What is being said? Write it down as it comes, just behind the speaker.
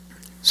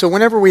So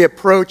whenever we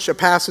approach a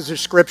passage of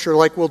Scripture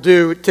like we'll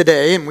do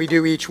today, and we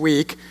do each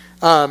week,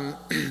 one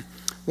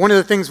of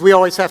the things we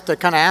always have to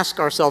kind of ask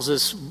ourselves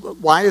is,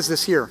 why is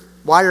this here?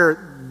 Why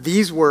are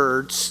these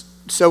words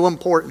so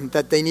important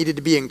that they needed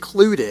to be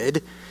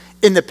included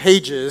in the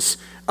pages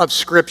of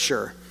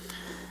Scripture?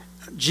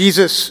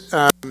 Jesus,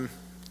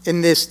 in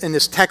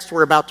this text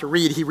we're about to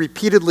read, he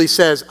repeatedly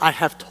says, I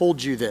have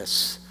told you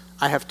this.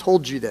 I have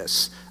told you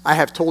this. I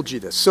have told you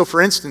this. So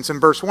for instance, in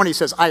verse 1, he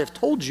says, I have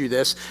told you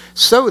this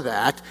so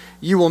that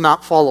you will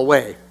not fall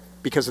away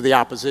because of the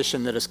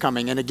opposition that is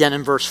coming. And again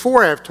in verse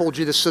 4, I have told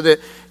you this so that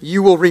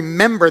you will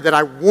remember that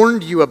I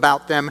warned you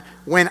about them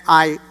when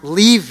I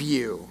leave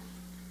you.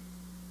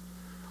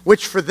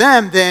 Which for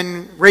them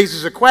then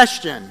raises a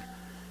question.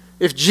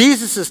 If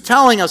Jesus is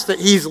telling us that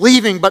he's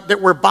leaving, but that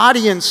we're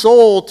body and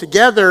soul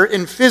together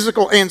in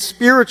physical and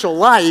spiritual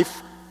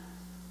life,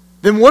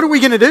 then what are we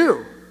going to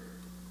do?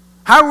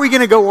 How are we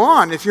going to go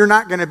on if you're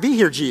not going to be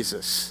here,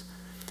 Jesus?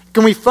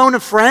 Can we phone a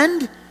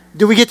friend?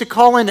 Do we get to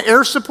call in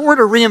air support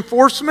or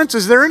reinforcements?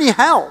 Is there any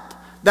help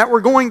that we're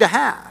going to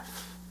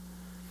have?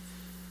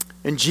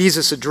 And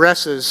Jesus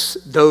addresses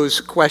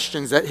those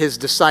questions that his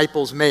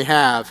disciples may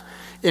have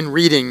in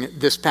reading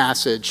this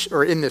passage,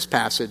 or in this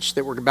passage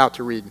that we're about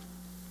to read.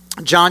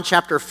 John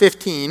chapter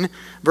 15,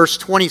 verse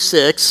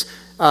 26,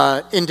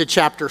 into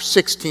chapter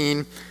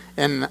 16,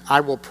 and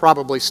I will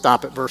probably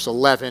stop at verse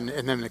 11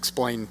 and then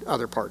explain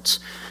other parts.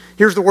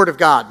 Here's the word of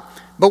God.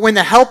 But when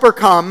the Helper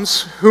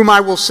comes, whom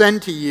I will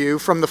send to you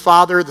from the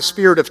Father, the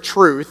Spirit of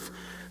truth,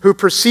 who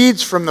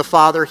proceeds from the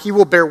Father, he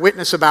will bear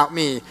witness about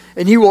me,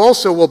 and you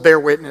also will bear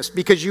witness,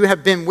 because you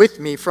have been with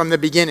me from the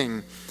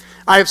beginning.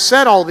 I have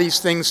said all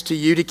these things to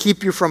you to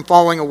keep you from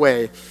falling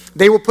away.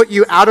 They will put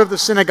you out of the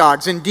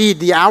synagogues. Indeed,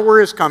 the hour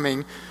is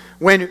coming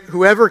when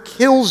whoever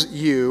kills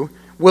you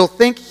will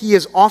think he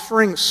is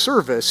offering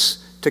service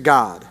to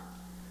God.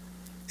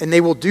 And they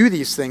will do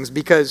these things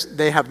because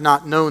they have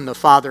not known the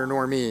Father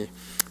nor me.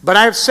 But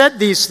I have said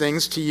these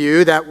things to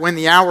you that when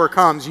the hour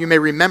comes, you may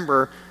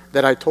remember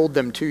that I told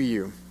them to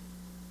you.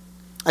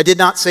 I did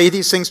not say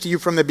these things to you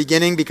from the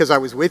beginning because I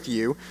was with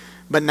you,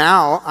 but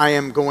now I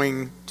am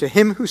going to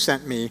him who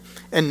sent me,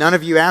 and none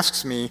of you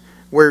asks me,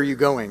 where are you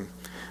going?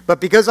 But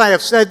because I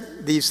have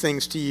said these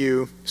things to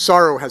you,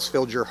 sorrow has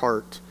filled your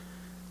heart.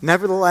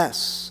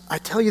 Nevertheless, I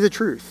tell you the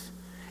truth.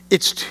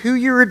 It's to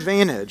your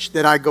advantage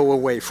that I go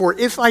away. For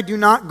if I do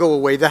not go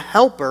away, the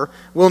Helper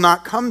will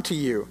not come to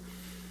you.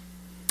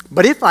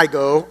 But if I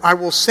go, I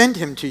will send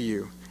him to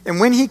you. And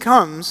when he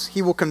comes,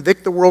 he will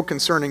convict the world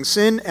concerning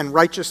sin and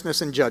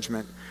righteousness and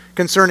judgment.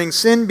 Concerning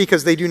sin,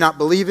 because they do not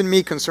believe in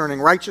me. Concerning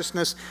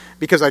righteousness,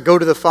 because I go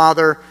to the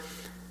Father,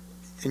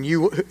 and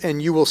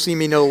you will see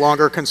me no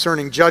longer.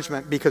 Concerning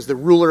judgment, because the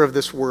ruler of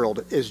this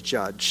world is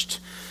judged.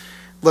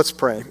 Let's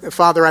pray.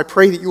 Father, I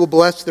pray that you will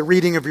bless the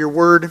reading of your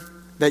word,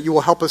 that you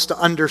will help us to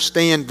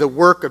understand the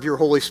work of your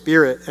Holy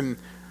Spirit and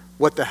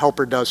what the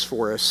Helper does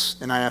for us.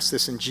 And I ask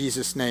this in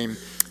Jesus' name.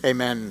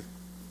 Amen.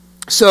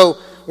 So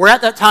we're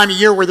at that time of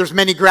year where there's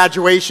many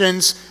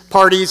graduations,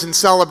 parties, and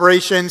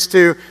celebrations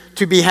to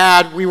be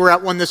had. We were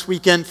at one this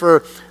weekend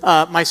for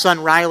my son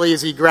Riley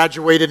as he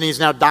graduated, and he's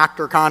now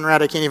Dr.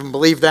 Conrad. I can't even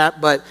believe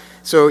that, but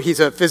so he's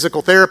a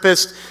physical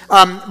therapist.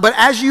 But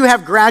as you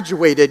have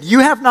graduated, you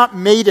have not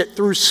made it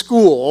through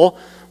school,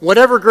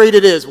 whatever grade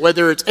it is,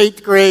 whether it's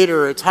 8th grade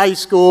or it's high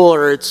school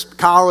or it's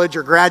college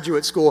or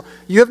graduate school,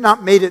 you have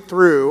not made it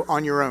through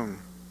on your own.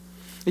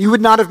 You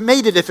would not have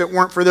made it if it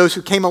weren't for those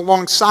who came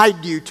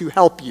alongside you to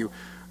help you.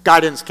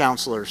 Guidance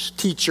counselors,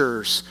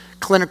 teachers,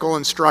 clinical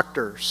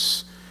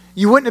instructors.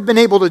 You wouldn't have been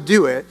able to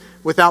do it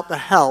without the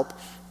help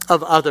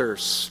of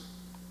others.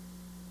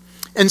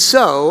 And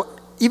so,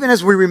 even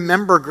as we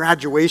remember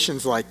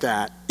graduations like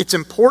that, it's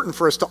important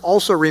for us to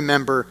also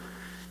remember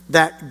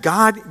that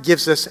God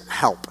gives us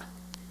help.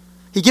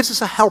 He gives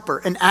us a helper,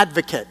 an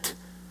advocate,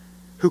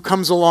 who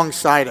comes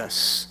alongside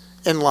us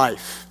in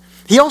life.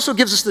 He also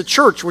gives us the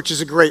church, which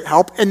is a great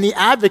help, and the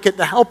advocate,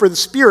 the helper, the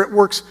Spirit,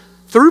 works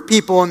through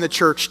people in the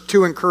church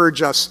to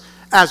encourage us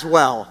as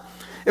well.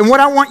 And what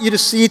I want you to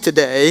see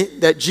today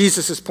that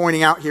Jesus is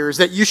pointing out here is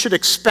that you should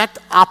expect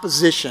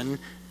opposition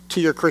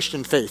to your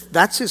Christian faith.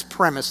 That's his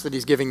premise that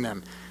he's giving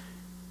them.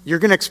 You're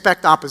going to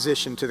expect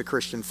opposition to the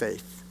Christian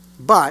faith.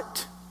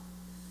 But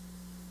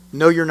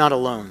know you're not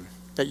alone,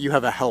 that you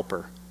have a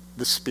helper,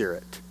 the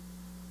Spirit.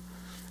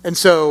 And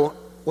so,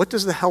 what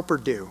does the helper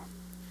do?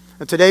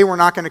 And today we're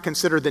not going to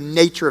consider the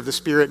nature of the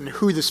Spirit and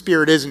who the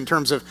Spirit is in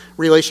terms of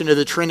relation to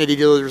the Trinity.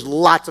 There's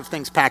lots of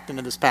things packed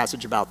into this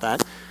passage about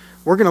that.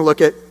 We're going to look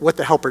at what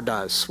the helper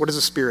does. What does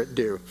the Spirit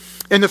do?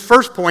 And the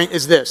first point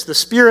is this. The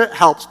Spirit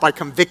helps by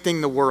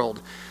convicting the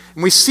world.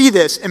 And we see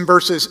this in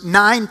verses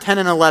 9, 10,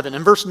 and 11.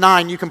 In verse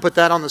 9, you can put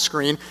that on the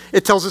screen.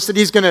 It tells us that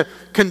he's going to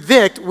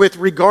convict with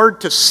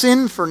regard to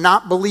sin for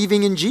not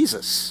believing in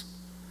Jesus.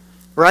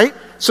 Right?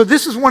 So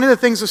this is one of the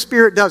things the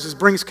Spirit does, is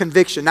brings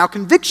conviction. Now,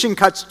 conviction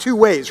cuts two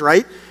ways,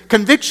 right?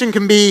 Conviction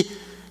can be,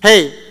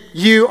 hey,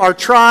 you are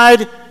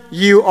tried,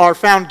 you are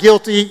found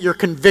guilty, you're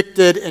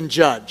convicted and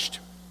judged.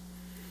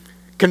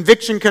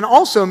 Conviction can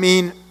also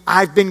mean,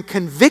 I've been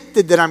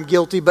convicted that I'm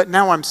guilty, but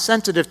now I'm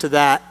sensitive to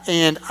that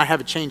and I have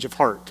a change of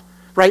heart,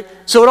 right?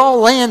 So it all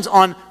lands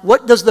on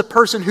what does the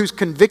person who's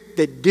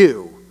convicted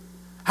do?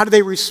 How do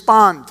they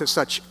respond to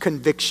such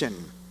conviction?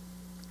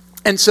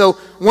 And so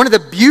one of the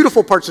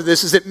beautiful parts of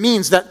this is it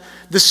means that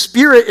the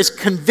Spirit is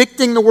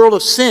convicting the world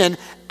of sin,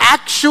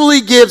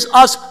 actually gives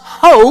us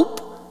hope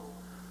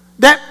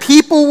that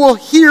people will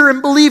hear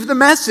and believe the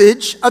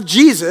message of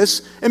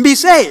Jesus and be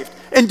saved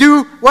and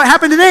do what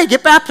happened today,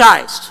 get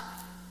baptized.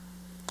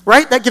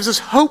 Right? That gives us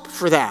hope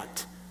for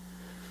that.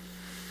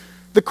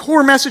 The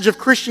core message of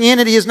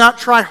Christianity is not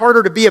try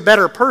harder to be a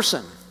better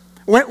person.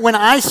 When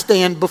I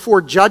stand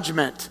before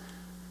judgment,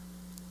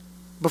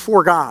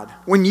 before God,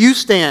 when you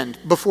stand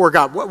before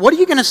God, what are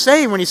you going to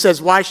say when he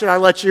says, why should I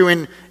let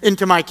you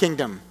into my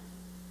kingdom?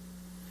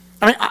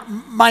 I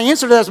mean, my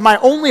answer to that is my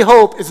only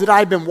hope is that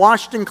I've been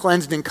washed and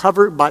cleansed and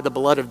covered by the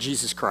blood of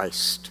Jesus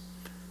Christ.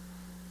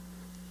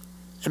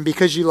 And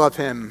because you love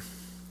him,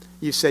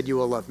 you said you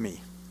will love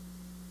me.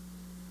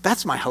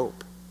 That's my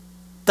hope.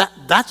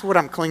 That's what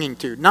I'm clinging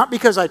to. Not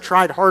because I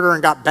tried harder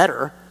and got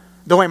better,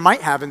 though I might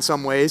have in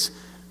some ways.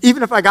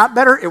 Even if I got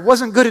better, it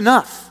wasn't good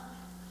enough.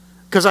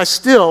 Because I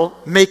still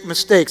make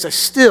mistakes. I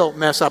still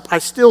mess up. I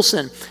still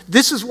sin.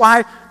 This is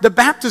why the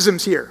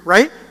baptism's here,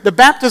 right? The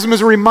baptism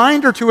is a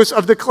reminder to us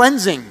of the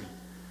cleansing.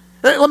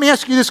 Let me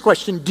ask you this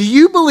question. Do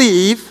you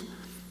believe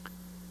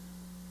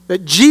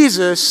that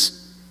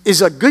Jesus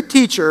is a good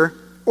teacher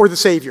or the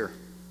Savior?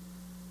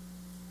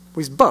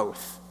 Well, he's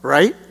both,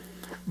 right?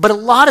 But a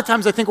lot of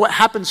times I think what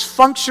happens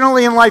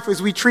functionally in life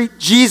is we treat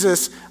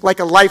Jesus like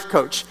a life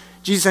coach.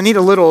 Jesus, I need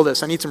a little of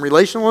this. I need some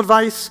relational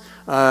advice.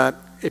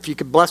 If you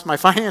could bless my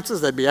finances,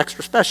 that'd be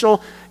extra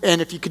special.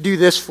 And if you could do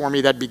this for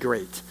me, that'd be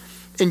great.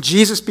 And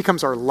Jesus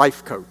becomes our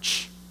life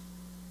coach.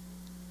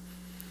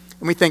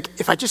 And we think,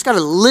 if I just got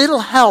a little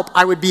help,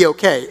 I would be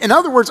okay. In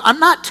other words, I'm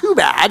not too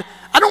bad.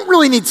 I don't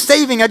really need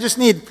saving. I just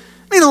need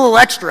a little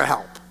extra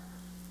help.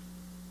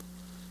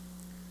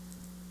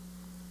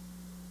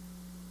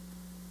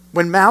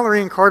 When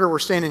Mallory and Carter were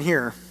standing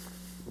here,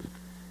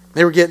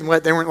 they were getting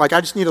wet. They weren't like, I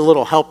just need a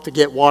little help to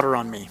get water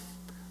on me.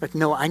 Like,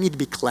 no, I need to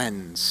be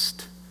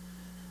cleansed.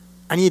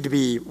 I need to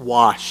be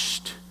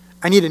washed.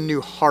 I need a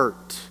new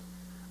heart.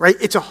 Right?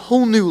 It's a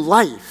whole new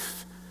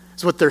life,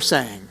 is what they're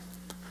saying.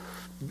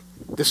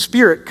 The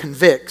Spirit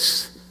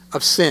convicts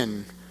of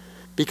sin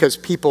because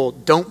people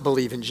don't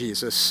believe in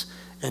Jesus,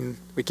 and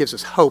it gives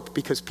us hope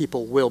because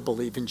people will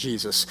believe in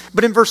Jesus.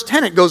 But in verse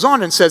 10 it goes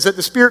on and says that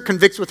the Spirit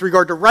convicts with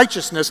regard to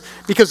righteousness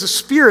because the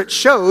Spirit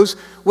shows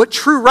what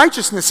true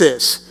righteousness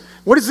is.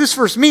 What does this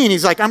verse mean?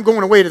 He's like, I'm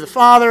going away to the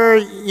Father,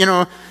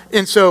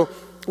 and so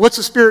what's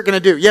the Spirit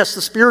going to do? Yes,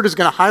 the Spirit is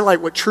going to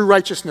highlight what true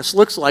righteousness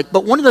looks like,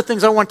 but one of the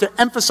things I want to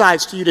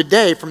emphasize to you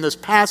today from this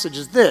passage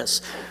is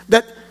this,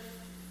 that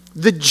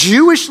the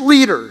Jewish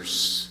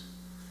leaders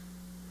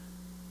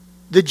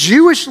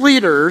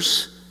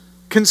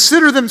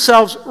consider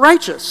themselves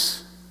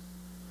righteous.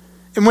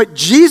 And what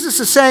Jesus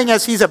is saying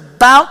as he's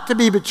about to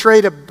be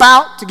betrayed,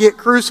 about to get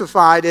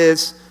crucified,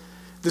 is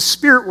the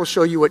Spirit will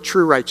show you what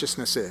true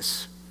righteousness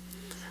is.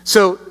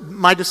 So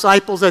my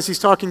disciples, as he's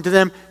talking to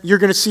them, you're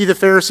going to see the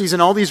Pharisees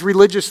and all these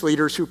religious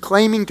leaders who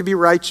claiming to be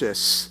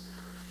righteous,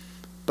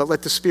 but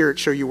let the Spirit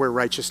show you where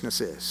righteousness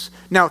is.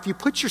 Now, if you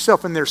put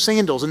yourself in their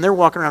sandals and they're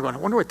walking around going, I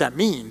wonder what that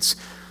means.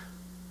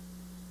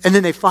 And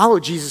then they follow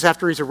Jesus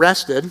after he's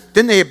arrested.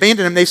 Then they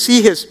abandon him.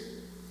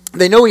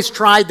 They know he's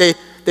tried.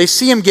 They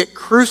see him get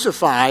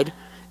crucified.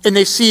 And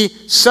they see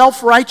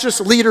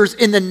self-righteous leaders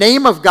in the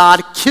name of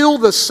God kill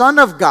the Son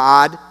of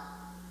God.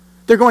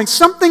 They're going,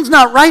 something's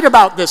not right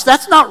about this.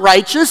 That's not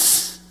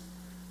righteous.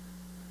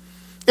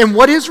 And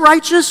what is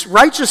righteous?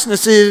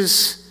 Righteousness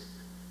is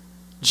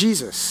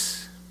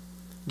Jesus.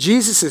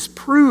 Jesus is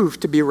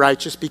proved to be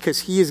righteous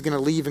because he is going to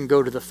leave and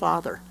go to the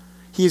Father.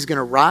 He is going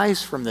to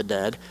rise from the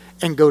dead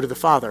and go to the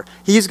Father.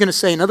 He is going to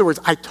say, in other words,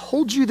 I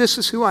told you this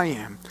is who I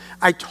am.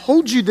 I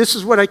told you this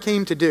is what I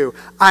came to do.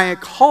 I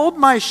called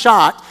my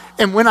shot,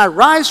 and when I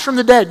rise from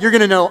the dead, you're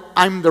going to know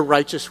I'm the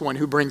righteous one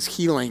who brings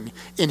healing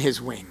in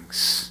his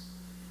wings.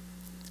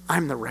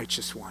 I'm the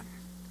righteous one.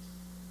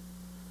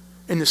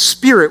 And the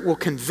Spirit will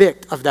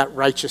convict of that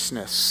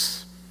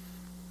righteousness.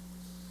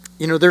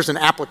 There's an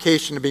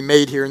application to be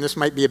made here, and this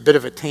might be a bit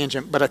of a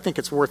tangent, but I think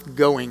it's worth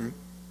going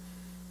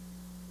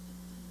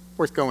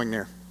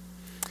there.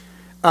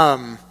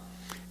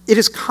 It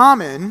is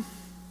common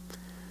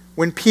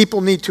when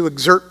people need to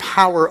exert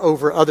power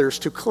over others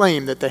to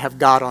claim that they have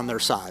God on their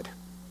side,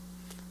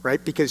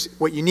 right? Because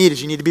what you need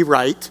to be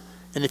right,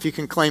 and if you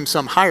can claim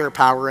some higher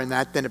power in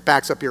that, then it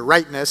backs up your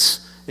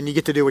rightness, and you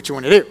get to do what you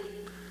want to do.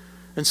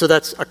 And so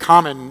that's a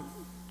common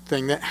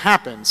thing that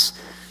happens.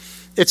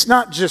 It's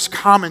not just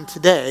common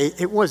today,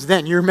 it was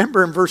then. You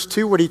remember in verse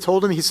 2 what he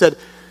told him? He said,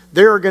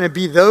 there are going to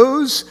be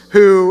those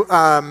who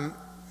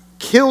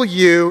kill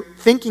you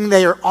thinking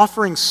they are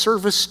offering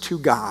service to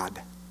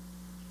God.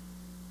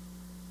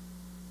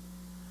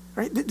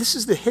 Right? This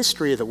is the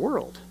history of the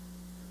world.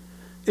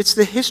 It's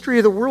the history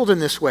of the world in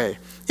this way.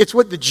 It's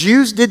what the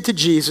Jews did to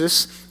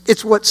Jesus.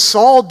 It's what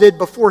Saul did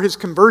before his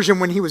conversion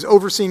when he was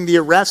overseeing the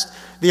arrest,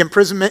 the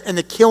imprisonment, and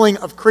the killing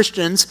of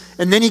Christians.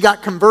 And then he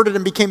got converted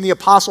and became the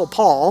Apostle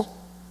Paul,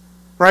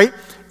 right?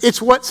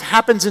 It's what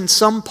happens in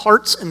some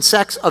parts and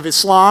sects of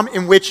Islam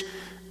in which,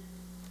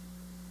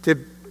 to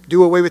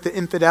do away with the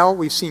infidel,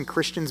 we've seen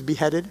Christians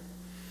beheaded.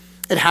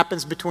 It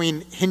happens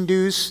between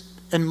Hindus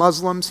and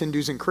Muslims,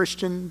 Hindus and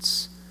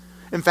Christians.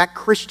 In fact,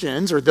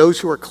 Christians, or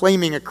those who are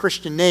claiming a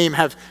Christian name,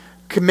 have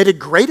committed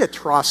great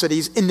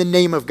atrocities in the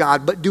name of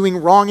God, but doing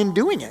wrong in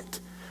doing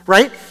it,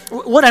 right?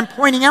 What I'm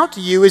pointing out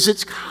to you is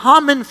it's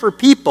common for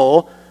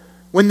people,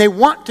 when they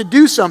want to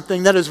do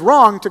something that is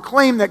wrong, to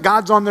claim that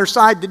God's on their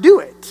side to do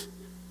it.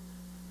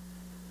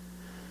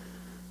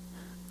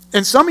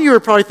 And some of you are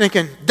probably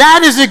thinking,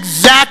 that is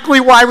exactly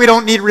why we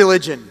don't need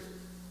religion.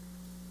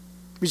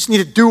 We just need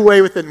to do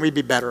away with it and we'd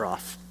be better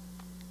off.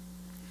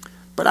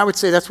 But I would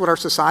say that's what our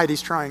society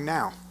is trying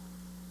now.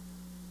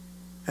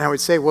 And I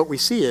would say what we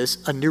see is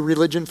a new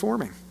religion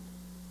forming.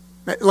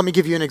 Let me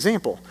give you an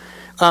example.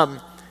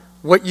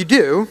 What you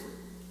do,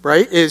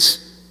 right,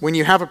 is when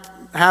you have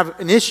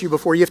an issue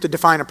before, you have to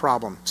define a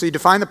problem. So you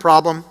define the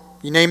problem,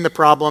 you name the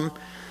problem.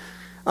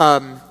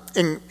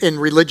 In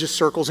religious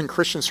circles, in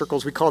Christian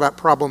circles, we call that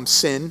problem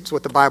sin. It's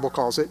what the Bible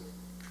calls it,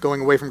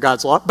 going away from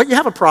God's law. But you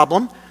have a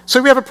problem.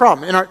 So we have a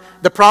problem. And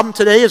the problem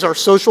today is our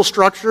social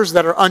structures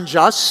that are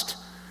unjust.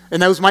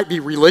 And those might be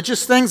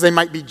religious things. They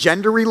might be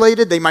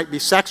gender-related. They might be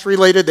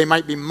sex-related. They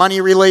might be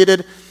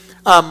money-related.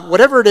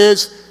 Whatever it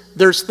is,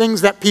 there's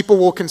things that people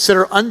will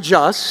consider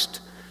unjust.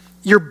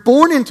 You're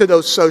born into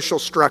those social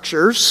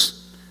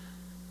structures,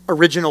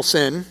 original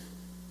sin,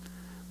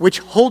 which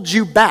holds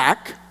you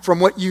back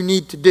from what you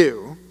need to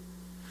do.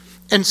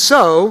 And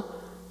so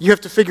you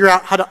have to figure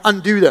out how to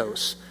undo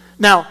those.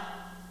 Now,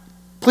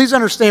 please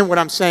understand what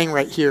I'm saying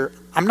right here.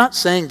 I'm not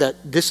saying that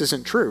this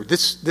isn't true.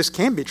 This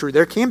can be true.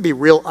 There can be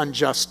real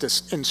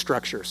injustice in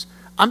structures.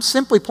 I'm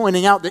simply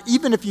pointing out that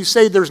even if you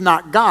say there's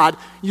not God,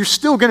 you're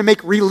still going to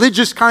make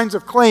religious kinds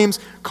of claims,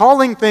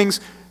 calling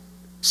things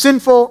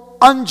sinful,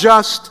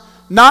 unjust,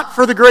 not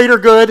for the greater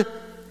good,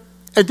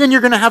 and then you're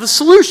going to have a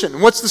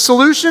solution. What's the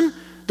solution?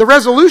 The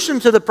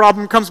resolution to the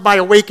problem comes by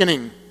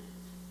awakening,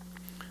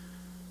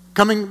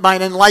 coming by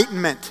an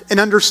enlightenment, an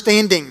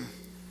understanding,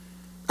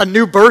 a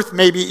new birth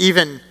maybe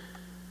even,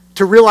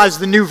 to realize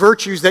the new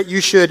virtues that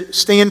you should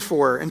stand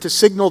for and to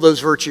signal those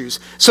virtues.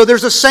 So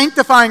there's a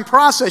sanctifying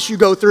process you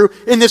go through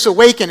in this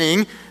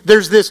awakening.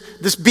 There's this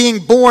being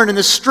born and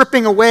this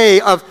stripping away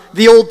of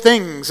the old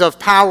things, of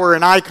power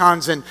and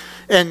icons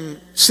and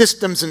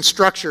systems and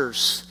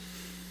structures.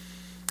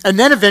 And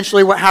then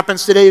eventually what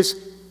happens today is,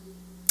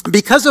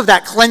 because of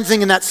that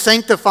cleansing and that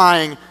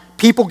sanctifying,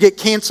 people get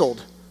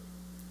canceled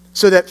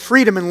so that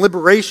freedom and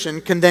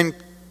liberation can then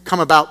come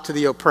about to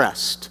the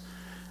oppressed.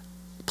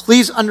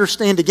 Please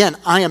understand again,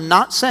 I am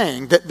not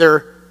saying that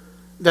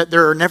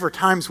there are never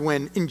times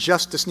when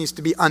injustice needs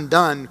to be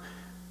undone,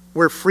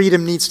 where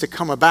freedom needs to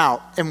come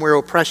about, and where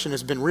oppression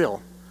has been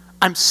real.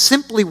 I'm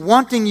simply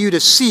wanting you to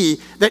see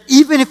that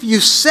even if you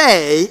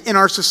say in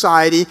our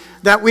society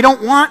that we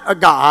don't want a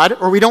God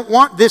or we don't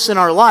want this in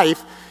our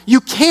life, you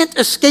can't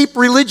escape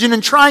religion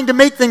and trying to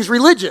make things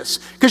religious,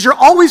 because you're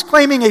always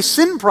claiming a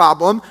sin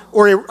problem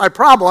or a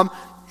problem,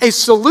 a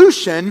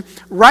solution,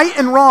 right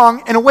and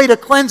wrong, and a way to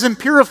cleanse and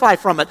purify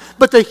from it.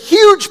 But the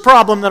huge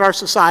problem that our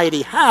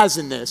society has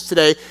in this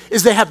today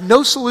is they have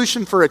no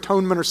solution for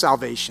atonement or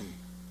salvation.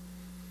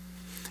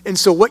 And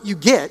so what you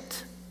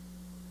get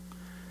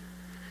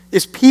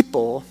is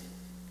people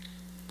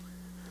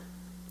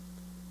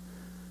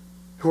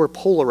who are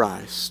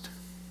polarized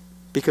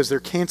because they're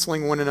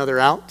canceling one another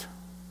out.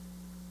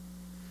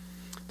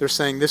 They're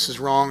saying this is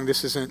wrong,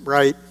 this isn't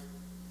right.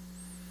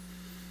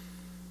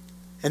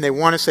 And they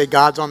want to say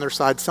God's on their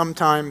side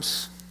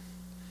sometimes.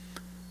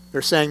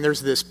 They're saying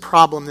there's this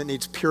problem that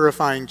needs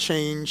purifying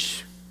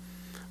change.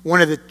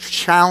 One of the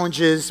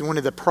challenges, one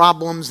of the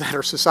problems that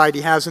our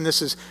society has in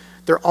this is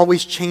they're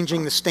always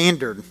changing the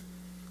standard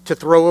to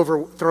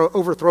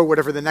overthrow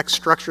whatever the next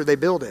structure they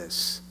build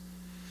is.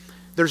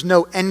 There's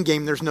no end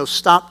game, there's no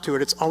stop to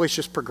it. It's always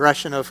just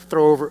progression of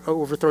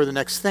overthrow the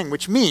next thing,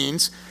 which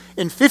means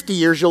in 50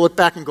 years you'll look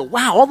back and go,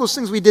 wow, all those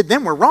things we did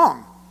then were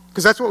wrong,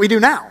 because that's what we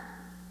do now.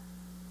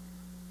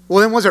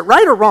 Well, then was it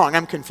right or wrong?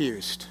 I'm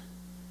confused.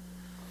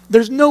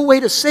 There's no way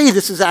to say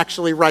this is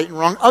actually right and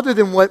wrong other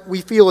than what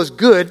we feel is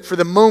good for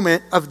the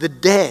moment of the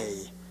day.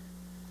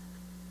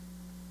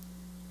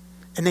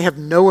 And they have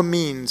no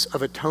means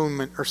of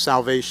atonement or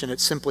salvation.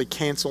 It's simply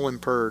cancel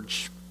and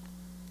purge.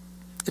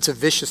 It's a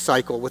vicious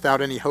cycle without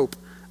any hope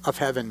of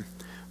heaven.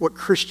 What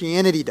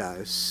Christianity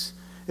does,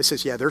 it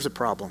says, yeah, there's a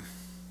problem.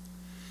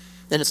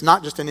 And it's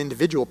not just an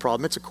individual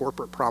problem, it's a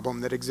corporate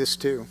problem that exists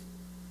too.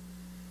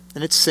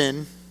 And it's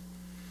sin.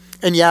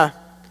 And yeah,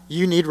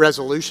 you need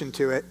resolution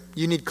to it.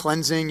 You need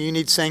cleansing, you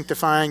need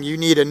sanctifying, you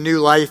need a new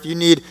life, you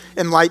need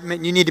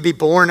enlightenment, you need to be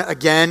born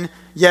again.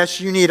 Yes,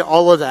 you need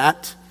all of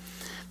that.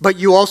 But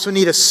you also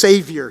need a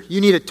Savior. You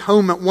need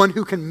atonement, one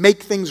who can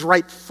make things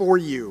right for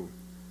you.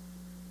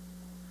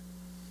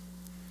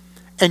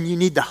 And you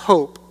need the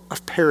hope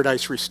of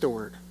paradise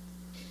restored,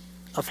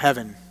 of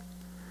heaven.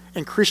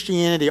 And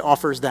Christianity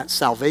offers that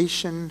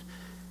salvation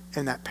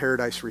and that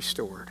paradise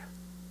restored.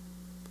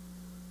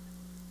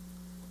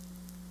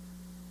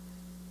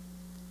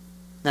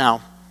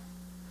 Now,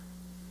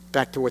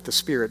 back to what the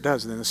Spirit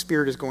does. Then the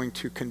Spirit is going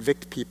to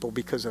convict people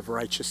because of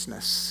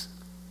righteousness.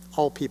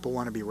 All people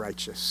want to be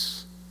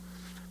righteous.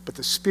 But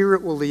the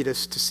Spirit will lead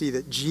us to see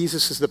that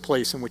Jesus is the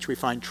place in which we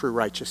find true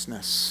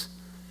righteousness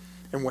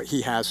and what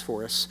he has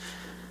for us.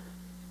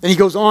 And he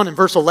goes on in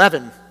verse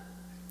 11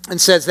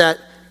 and says that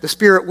the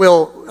Spirit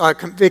will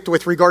convict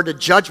with regard to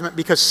judgment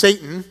because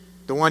Satan,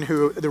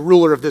 the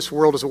ruler of this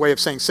world is a way of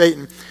saying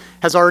Satan,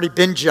 has already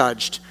been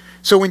judged.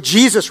 So when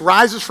Jesus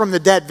rises from the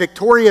dead,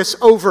 victorious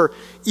over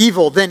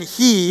evil, then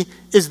he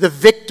is the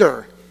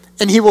victor.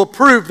 And he will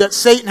prove that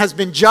Satan has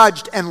been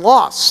judged and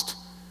lost.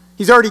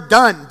 He's already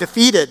done,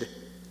 defeated.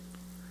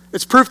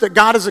 It's proof that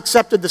God has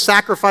accepted the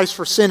sacrifice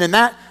for sin, and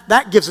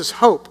that gives us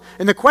hope.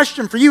 And the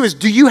question for you is,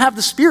 do you have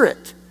the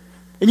Spirit?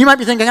 And you might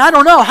be thinking, I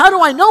don't know. How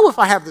do I know if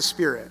I have the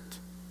Spirit?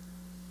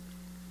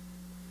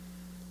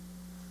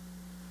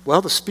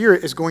 Well, the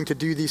Spirit is going to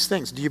do these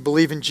things. Do you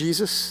believe in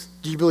Jesus?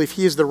 Do you believe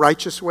he is the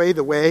righteous way,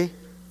 the way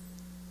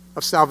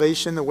of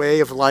salvation, the way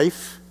of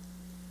life?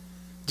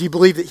 Do you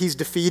believe that he's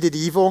defeated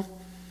evil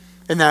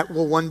and that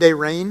will one day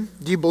reign?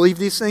 Do you believe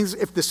these things?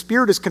 If the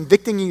Spirit is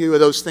convicting you of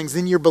those things,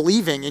 then you're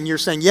believing and you're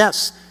saying,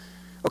 yes,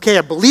 okay,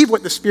 I believe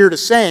what the Spirit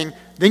is saying.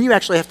 Then you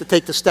actually have to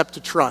take the step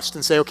to trust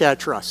and say, okay, I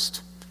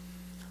trust.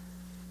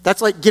 That's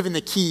like giving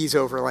the keys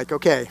over, like,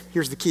 okay,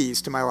 here's the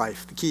keys to my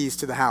life, the keys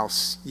to the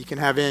house. You can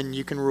have in,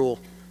 you can rule.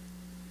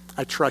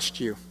 I trust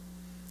you.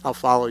 I'll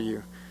follow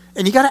you.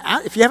 And you got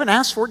to, if you haven't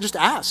asked for it, just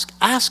ask.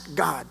 Ask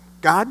God.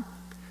 God,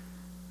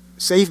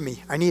 save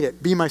me. I need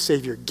it. Be my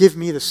Savior. Give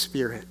me the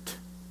Spirit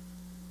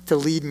to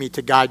lead me,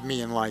 to guide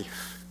me in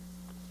life.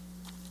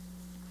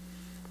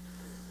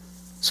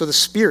 So the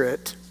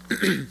Spirit,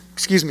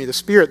 the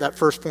Spirit, that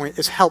first point,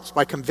 helps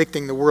by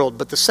convicting the world.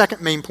 But the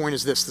second main point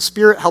is this. The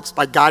Spirit helps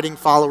by guiding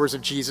followers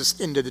of Jesus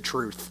into the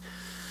truth.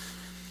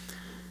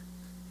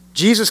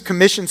 Jesus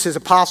commissions his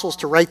apostles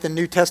to write the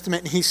New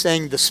Testament, and he's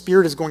saying the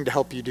Spirit is going to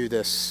help you do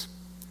this.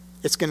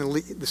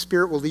 The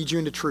Spirit will lead you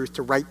into truth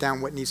to write down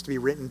what needs to be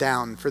written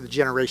down for the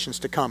generations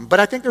to come. But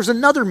I think there's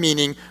another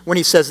meaning when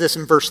he says this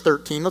in verse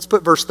 13. Let's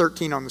put verse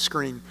 13 on the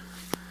screen.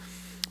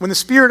 When the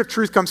Spirit of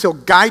truth comes, he'll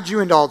guide you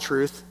into all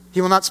truth. He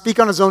will not speak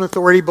on his own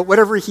authority, but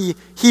whatever he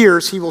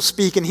hears, he will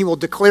speak, and he will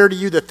declare to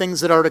you the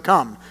things that are to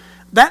come.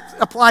 That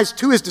applies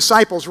to his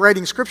disciples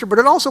writing Scripture, but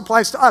it also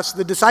applies to us,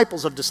 the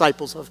disciples,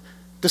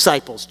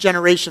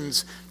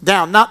 generations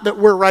down. Not that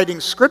we're writing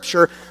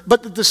Scripture,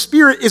 but that the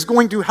Spirit is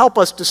going to help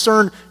us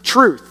discern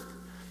truth.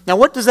 Now,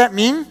 what does that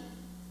mean?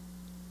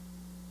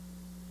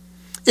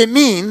 It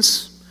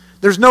means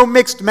there's no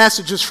mixed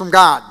messages from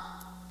God.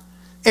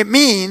 It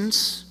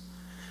means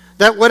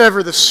that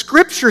whatever the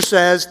Scripture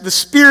says, the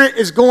Spirit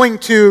is going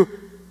to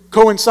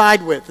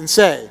coincide with and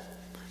say.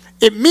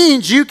 It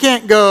means you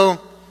can't go,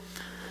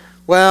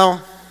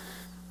 well,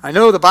 I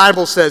know the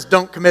Bible says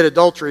don't commit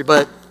adultery,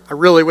 but I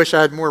really wish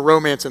I had more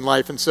romance in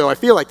life, and so I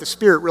feel like the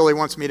Spirit really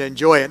wants me to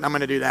enjoy it, and I'm going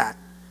to do that.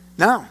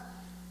 No.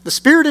 The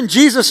Spirit and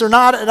Jesus are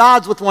not at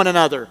odds with one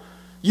another.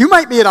 You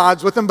might be at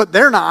odds with them, but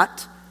they're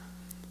not.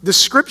 The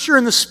Scripture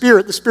and the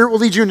Spirit will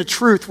lead you into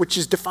truth, which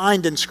is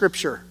defined in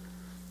Scripture.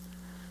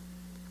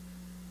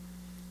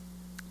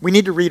 We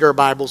need to read our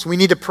Bibles. We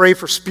need to pray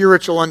for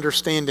spiritual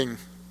understanding.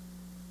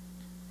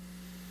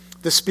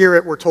 The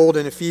Spirit, we're told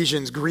in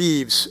Ephesians,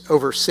 grieves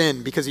over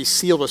sin because he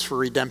sealed us for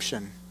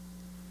redemption.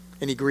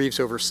 And he grieves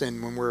over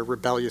sin when we're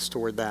rebellious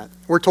toward that.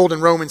 We're told in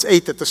Romans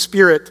 8 that the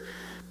Spirit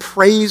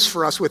prays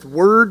for us with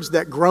words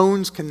that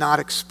groans cannot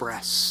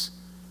express.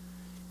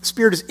 The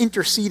Spirit is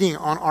interceding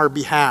on our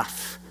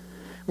behalf.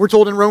 We're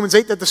told in Romans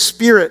 8 that the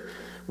Spirit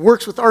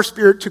works with our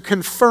spirit to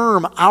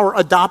confirm our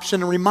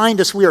adoption and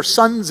remind us we are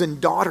sons and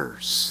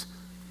daughters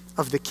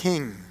of the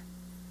King.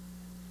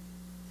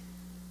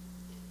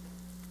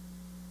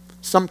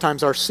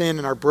 Sometimes our sin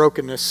and our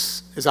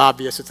brokenness is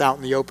obvious, it's out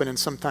in the open, and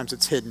sometimes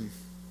it's hidden.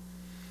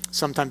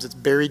 Sometimes it's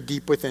buried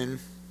deep within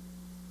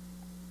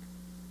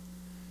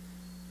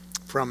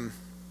from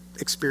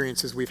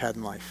experiences we've had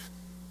in life,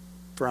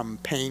 from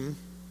pain,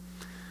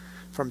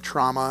 from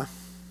trauma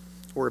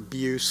or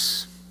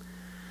abuse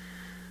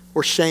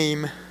or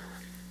shame.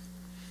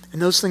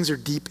 And those things are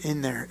deep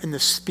in there. And the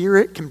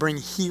Spirit can bring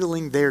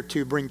healing there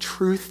too, bring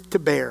truth to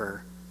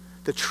bear,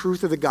 the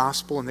truth of the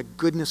gospel and the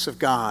goodness of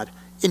God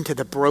into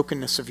the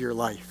brokenness of your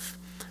life.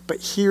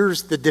 But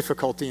here's the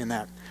difficulty in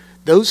that.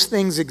 Those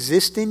things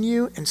exist in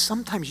you, and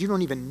sometimes you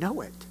don't even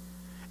know it.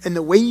 And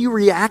the way you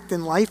react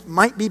in life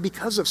might be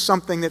because of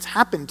something that's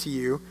happened to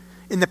you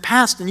in the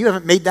past, and you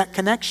haven't made that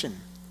connection.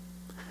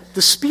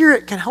 The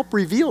Spirit can help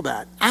reveal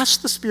that.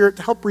 Ask the Spirit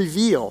to help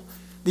reveal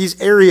these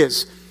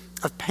areas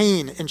of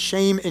pain and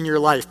shame in your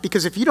life.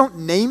 Because if you don't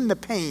name the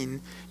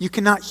pain, you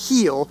cannot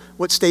heal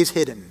what stays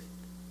hidden.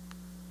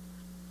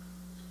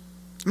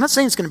 I'm not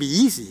saying it's going to be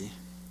easy,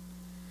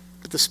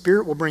 but the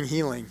Spirit will bring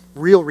healing,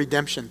 real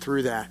redemption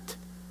through that.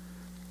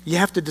 You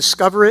have to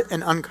discover it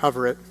and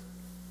uncover it.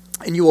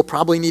 And you will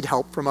probably need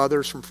help from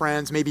others, from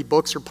friends, maybe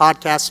books or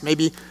podcasts,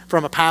 maybe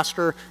from a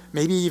pastor,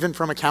 maybe even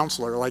from a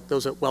counselor like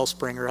those at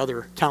Wellspring or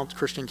other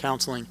Christian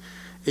counseling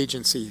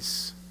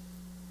agencies.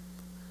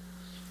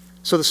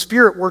 So the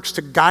Spirit works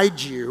to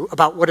guide you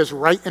about what is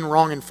right and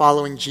wrong in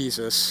following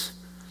Jesus,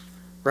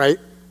 right?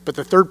 But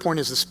the third point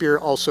is the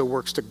Spirit also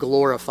works to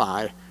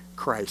glorify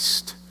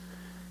Christ.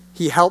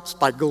 He helps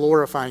by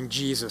glorifying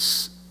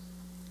Jesus.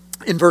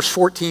 In verse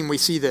 14, we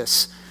see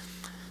this.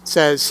 It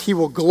says, he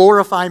will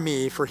glorify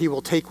me, for he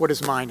will take what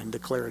is mine and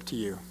declare it to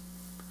you.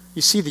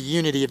 You see the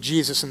unity of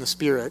Jesus and the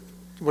Spirit.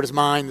 What is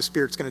mine, the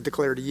Spirit's going to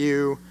declare to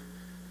you,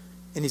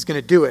 and he's going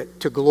to do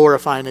it to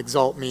glorify and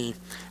exalt me.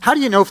 How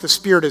do you know if the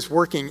Spirit is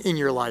working in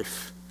your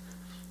life?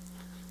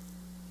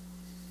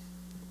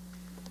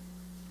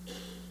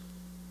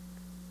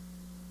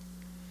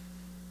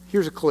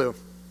 Here's a clue.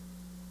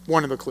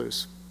 One of the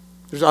clues.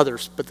 There's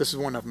others, but this is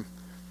one of them.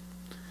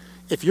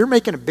 If you're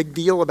making a big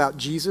deal about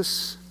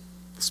Jesus,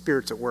 the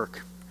Spirit's at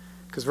work.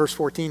 Because verse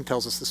 14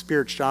 tells us the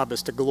Spirit's job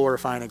is to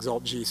glorify and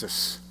exalt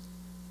Jesus.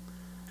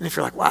 And if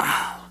you're like,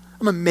 wow,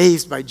 I'm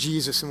amazed by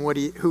Jesus and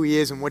who he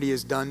is and what he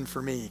has done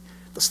for me,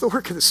 that's the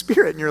work of the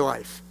Spirit in your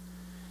life.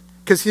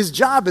 Because his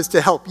job is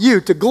to help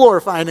you to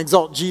glorify and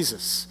exalt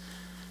Jesus.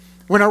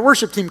 When our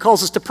worship team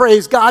calls us to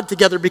praise God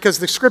together because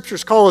the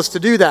scriptures call us to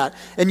do that,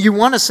 and you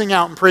want to sing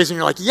out and praise, and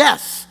you're like,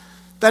 yes,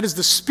 that is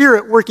the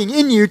Spirit working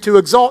in you to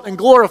exalt and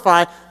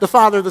glorify the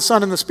Father, the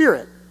Son, and the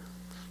Spirit.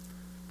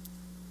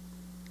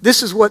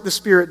 This is what the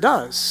Spirit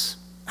does.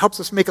 Helps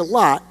us make a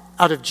lot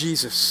out of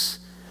Jesus.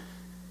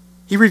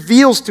 He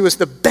reveals to us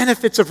the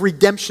benefits of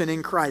redemption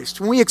in Christ.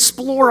 When we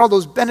explore all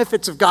those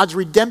benefits of God's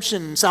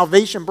redemption and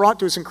salvation brought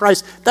to us in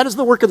Christ, that is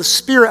the work of the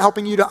Spirit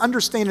helping you to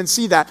understand and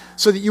see that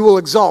so that you will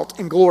exalt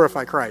and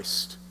glorify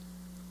Christ.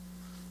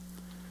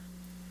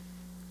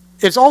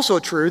 It's also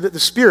true that the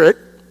Spirit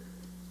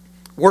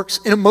works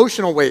in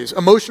emotional ways,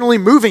 emotionally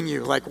moving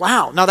you. Like,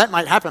 wow. Now that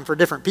might happen for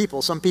different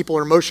people. Some people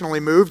are emotionally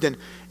moved and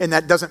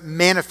that doesn't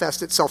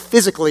manifest itself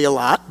physically a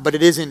lot, but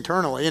it is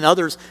internally. And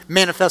others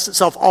manifest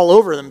itself all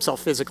over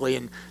themselves physically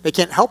and they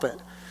can't help it.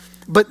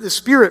 But the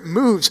Spirit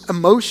moves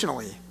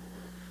emotionally,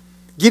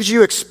 gives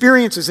you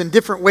experiences in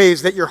different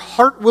ways that your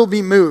heart will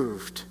be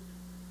moved.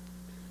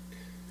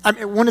 I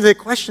mean, one of the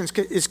questions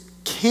is,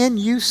 can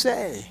you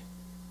say,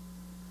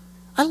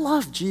 I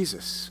love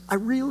Jesus. I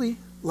really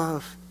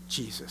love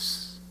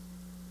Jesus?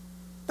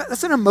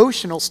 That's an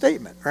emotional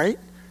statement, right?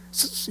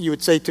 So you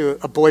would say to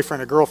a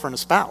boyfriend, a girlfriend, a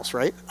spouse,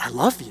 right? I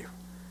love you.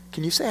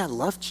 Can you say I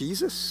love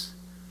Jesus?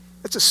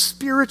 That's a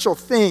spiritual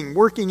thing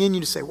working in you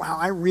to say, wow,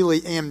 I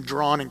really am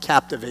drawn and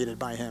captivated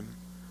by him.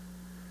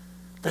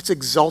 That's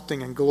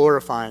exalting and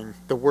glorifying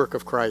the work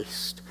of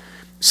Christ.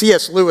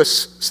 C.S.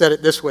 Lewis said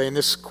it this way, and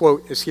this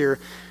quote is here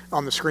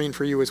on the screen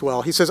for you as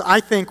well. He says,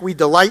 I think we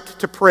delight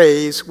to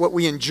praise what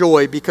we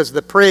enjoy because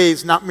the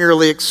praise not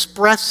merely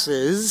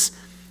expresses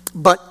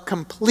but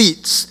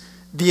completes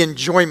the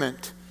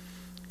enjoyment.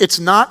 It's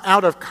not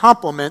out of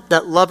compliment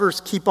that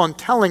lovers keep on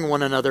telling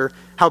one another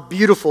how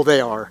beautiful they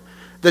are.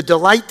 The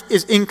delight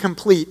is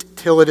incomplete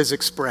till it is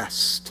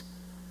expressed.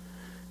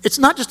 It's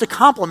not just a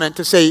compliment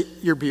to say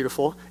you're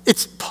beautiful.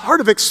 It's part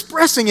of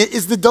expressing it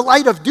is the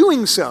delight of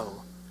doing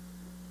so.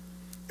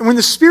 And when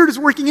the Spirit is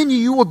working in you,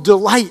 you will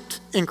delight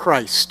in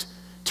Christ,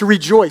 to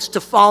rejoice, to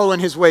follow in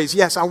his ways.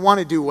 Yes, I want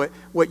to do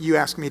what you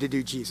ask me to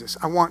do, Jesus.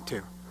 I want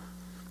to.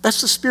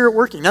 That's the Spirit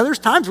working. Now, there's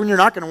times when you're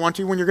not going to want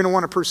to, when you're going to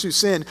want to pursue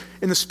sin,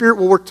 and the Spirit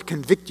will work to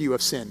convict you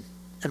of sin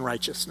and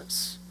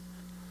righteousness.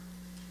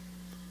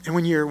 And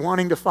when you're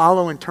wanting to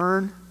follow and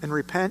turn and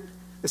repent,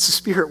 it's the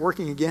Spirit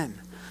working again.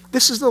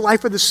 This is the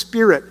life of the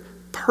Spirit,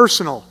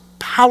 personal,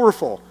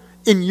 powerful,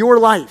 in your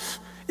life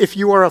if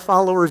you are a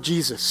follower of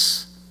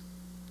Jesus.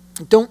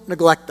 Don't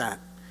neglect that.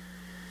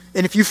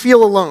 And if you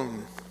feel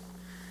alone,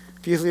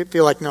 if you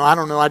feel like, no, I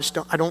don't know,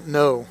 I don't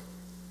know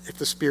if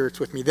the Spirit's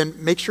with me, then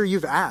make sure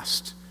you've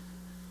asked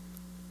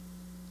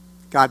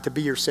God to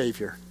be your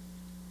Savior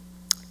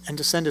and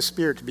to send His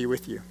Spirit to be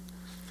with you.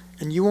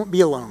 And you won't be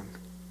alone,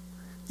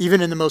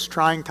 even in the most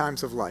trying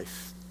times of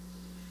life.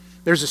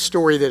 There's a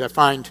story that I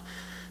find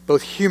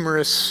both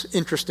humorous,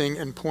 interesting,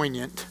 and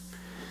poignant.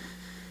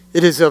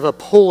 It is of a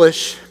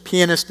Polish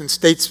pianist and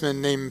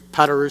statesman named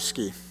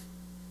Paderewski.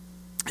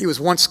 He was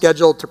once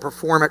scheduled to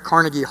perform at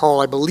Carnegie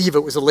Hall. I believe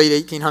it was the late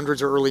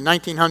 1800s or early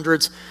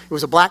 1900s. It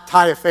was a black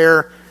tie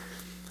affair.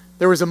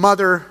 There was a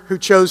mother who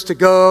chose to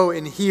go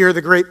and hear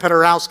the great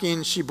Paderewski,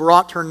 and she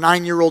brought her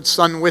 9-year-old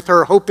son with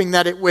her, hoping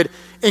that it would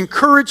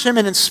encourage him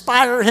and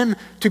inspire him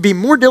to be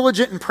more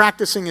diligent in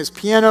practicing his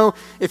piano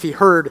if he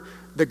heard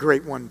the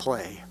great one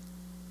play.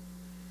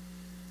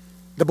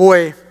 The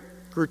boy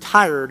grew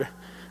tired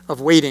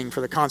of waiting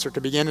for the concert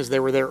to begin, as they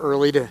were there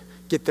early to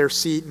get their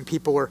seat, and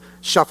people were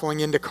shuffling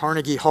into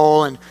Carnegie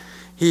Hall, and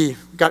he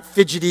got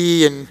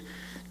fidgety and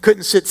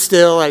couldn't sit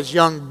still as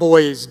young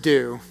boys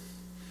do.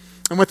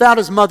 And without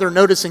his mother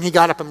noticing, he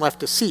got up and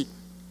left his seat.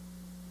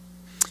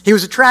 He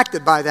was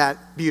attracted by that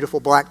beautiful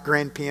black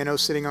grand piano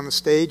sitting on the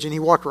stage, and he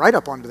walked right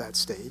up onto that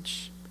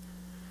stage.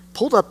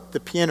 pulled up the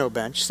piano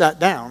bench, sat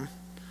down,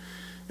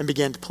 and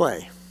began to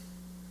play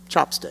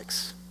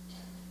chopsticks.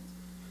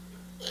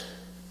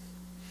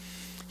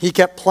 He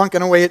kept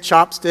plunking away at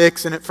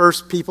chopsticks, and at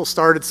first people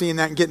started seeing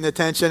that and getting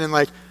attention and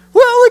like,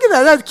 well, look at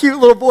that, that cute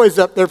little boy's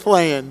up there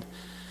playing.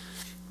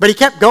 But he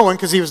kept going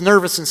because he was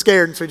nervous and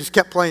scared, and so he just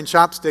kept playing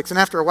chopsticks. And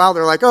after a while,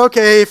 they're like,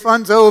 okay,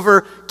 fun's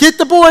over. Get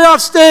the boy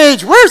off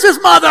stage. Where's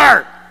his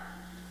mother?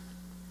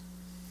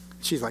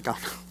 She's like, oh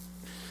no.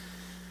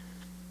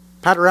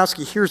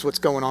 Paderewski hears what's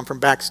going on from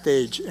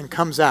backstage and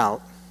comes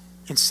out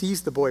and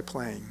sees the boy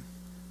playing,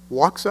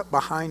 walks up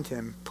behind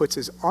him, puts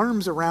his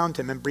arms around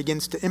him, and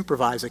begins to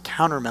improvise a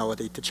counter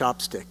melody to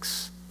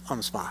chopsticks on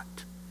the spot.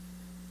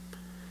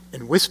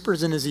 And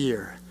whispers in his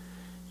ear,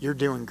 you're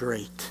doing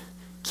great.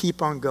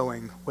 Keep on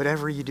going.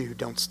 Whatever you do,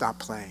 don't stop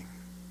playing.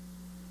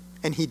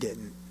 And he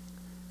didn't.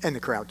 And the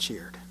crowd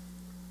cheered.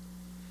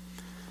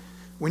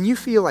 When you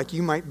feel like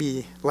you might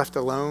be left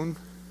alone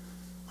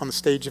on the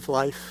stage of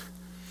life,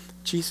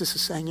 Jesus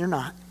is saying, you're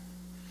not.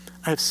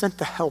 I have sent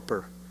the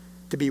helper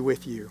to be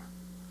with you.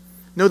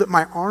 Know that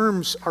my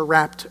arms are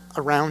wrapped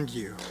around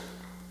you.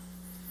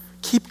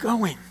 Keep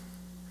going.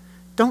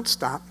 Don't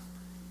stop.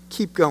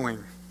 Keep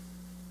going.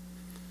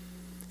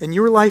 And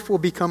your life will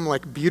become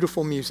like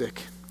beautiful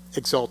music,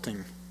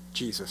 exalting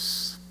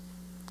Jesus.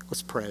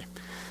 Let's pray.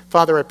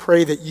 Father, I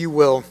pray that you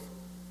will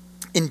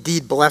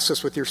indeed bless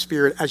us with your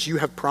Spirit as you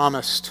have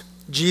promised.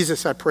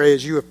 Jesus, I pray,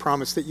 as you have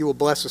promised, that you will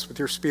bless us with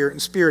your Spirit.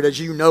 And Spirit, as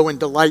you know and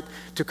delight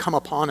to come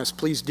upon us,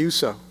 please do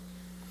so.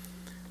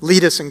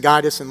 Lead us and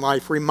guide us in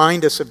life.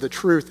 Remind us of the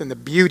truth and the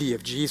beauty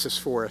of Jesus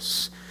for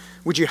us.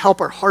 Would you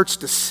help our hearts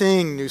to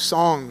sing new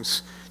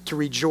songs, to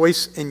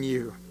rejoice in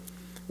you?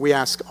 We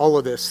ask all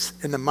of this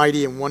in the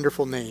mighty and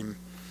wonderful name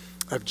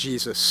of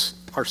Jesus,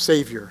 our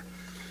Savior.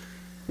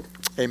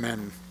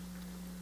 Amen.